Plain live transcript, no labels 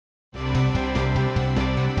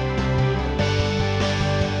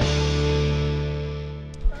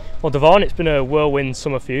Well, Devarn, it's been a whirlwind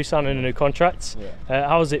summer for you, signing a new contract. Yeah.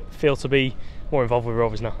 How does it feel to be more involved with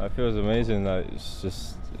Rovers now? It feels amazing. Like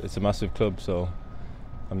it's a massive club, so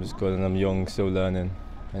I'm just good and I'm young, still learning,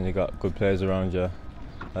 and you got good players around you,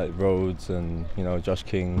 like Rhodes and Josh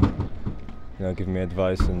King, giving me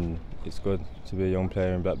advice, and it's good to be a young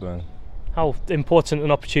player in Blackburn. How important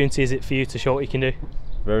an opportunity is it for you to show what you can do?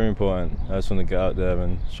 Very important. I just want to get out there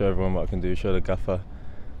and show everyone what I can do, show the gaffer,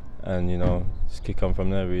 and just kick on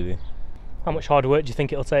from there really. How much hard work do you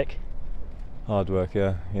think it'll take? Hard work,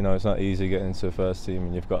 yeah. It's not easy getting into the first team,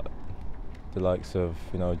 and you've got the likes of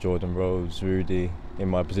Jordan Rhodes, Rudy in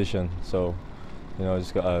my position. So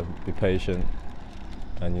just gotta be patient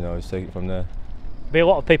and just take it from there. There'll be a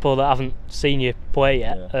lot of people that haven't seen you play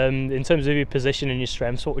yet. Yeah. In terms of your position and your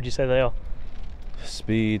strengths, what would you say they are?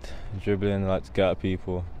 Speed, dribbling. I like to get at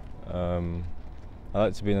people. I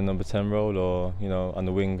like to be in a number 10 role or on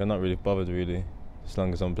the wing. I'm not really bothered really, as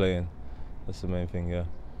long as I'm playing. That's the main thing, yeah.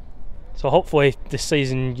 So hopefully this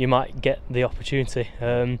season you might get the opportunity.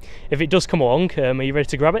 If it does come along, are you ready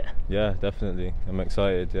to grab it? Yeah, definitely. I'm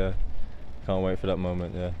excited, yeah. Can't wait for that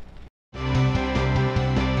moment, yeah.